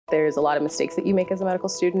There's a lot of mistakes that you make as a medical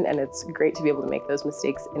student, and it's great to be able to make those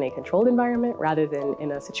mistakes in a controlled environment rather than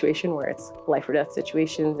in a situation where it's life or death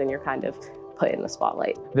situations and you're kind of put in the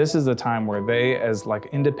spotlight. This is a time where they, as like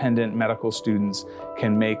independent medical students,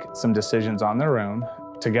 can make some decisions on their own,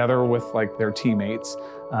 together with like their teammates,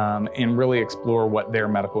 and really explore what their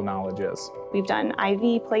medical knowledge is. We've done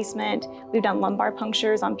IV placement, we've done lumbar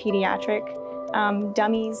punctures on pediatric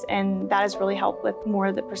dummies, and that has really helped with more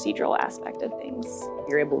of the procedural aspect of things.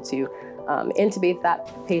 You're able to intubate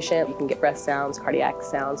that patient, you can get breath sounds, cardiac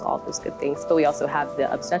sounds, all those good things. But we also have the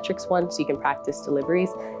obstetrics one, so you can practice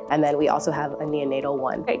deliveries. And then we also have a neonatal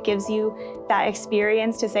one. It gives you that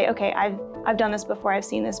experience to say, okay, I've done this before, I've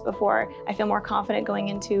seen this before. I feel more confident going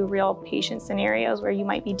into real patient scenarios where you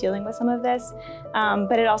might be dealing with some of this.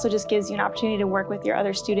 But it also just gives you an opportunity to work with your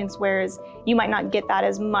other students, whereas you might not get that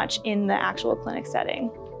as much in the actual clinic setting.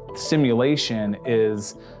 Simulation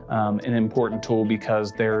is an important tool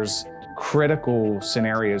because there's critical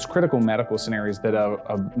scenarios, critical medical scenarios that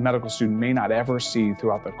a medical student may not ever see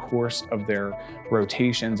throughout the course of their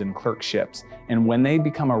rotations and clerkships. And when they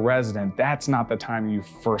become a resident, that's not the time you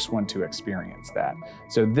first want to experience that.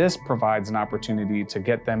 So this provides an opportunity to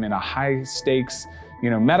get them in a high stakes,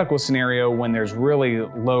 medical scenario when there's really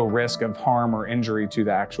low risk of harm or injury to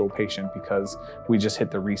the actual patient because we just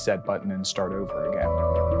hit the reset button and start over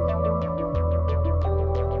again.